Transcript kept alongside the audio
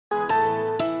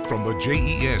From the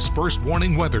JES First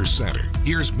Warning Weather Center,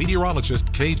 here's meteorologist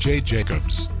KJ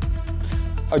Jacobs.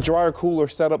 A drier, cooler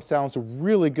setup sounds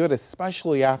really good,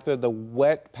 especially after the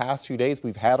wet past few days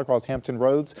we've had across Hampton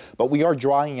Roads. But we are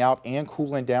drying out and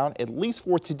cooling down, at least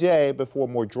for today, before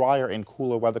more drier and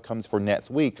cooler weather comes for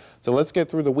next week. So let's get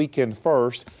through the weekend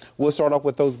first. We'll start off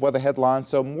with those weather headlines.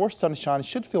 So more sunshine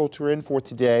should filter in for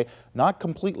today. Not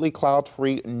completely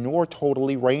cloud-free nor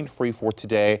totally rain-free for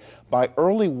today. By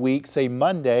early week, say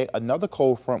Monday, another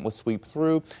cold front will sweep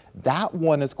through. That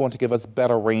one is going to give us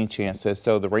better rain chances.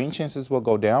 So the rain chances will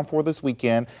go down for this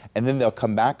weekend, and then they'll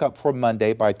come back up for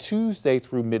Monday. By Tuesday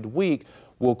through midweek,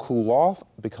 will cool off,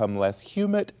 become less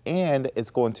humid, and it's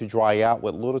going to dry out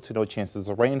with little to no chances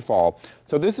of rainfall.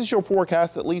 So this is your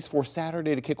forecast, at least for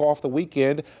Saturday to kick off the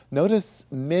weekend. Notice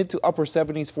mid to upper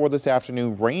 70s for this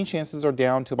afternoon. Rain chances are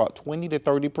down to about 20 to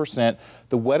 30%.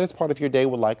 The wettest part of your day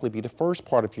will likely be the first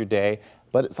part of your day,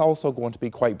 but it's also going to be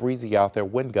quite breezy out there.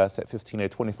 Wind gusts at 15 to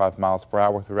 25 miles per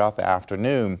hour throughout the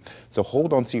afternoon. So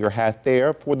hold on to your hat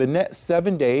there. For the next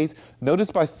 7 days, notice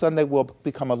by Sunday will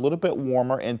become a little bit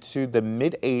warmer into the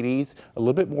mid 80s, a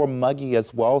little bit more muggy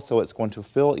as well, so it's going to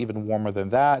feel even warmer than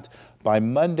that. By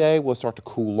Monday, we'll start to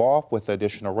cool off with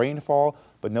additional rainfall,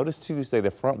 but notice Tuesday the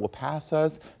front will pass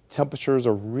us. Temperatures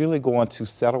are really going to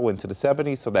settle into the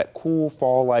 70s, so that cool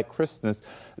fall-like crispness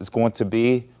is going to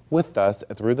be with us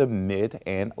through the mid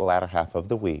and latter half of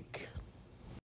the week.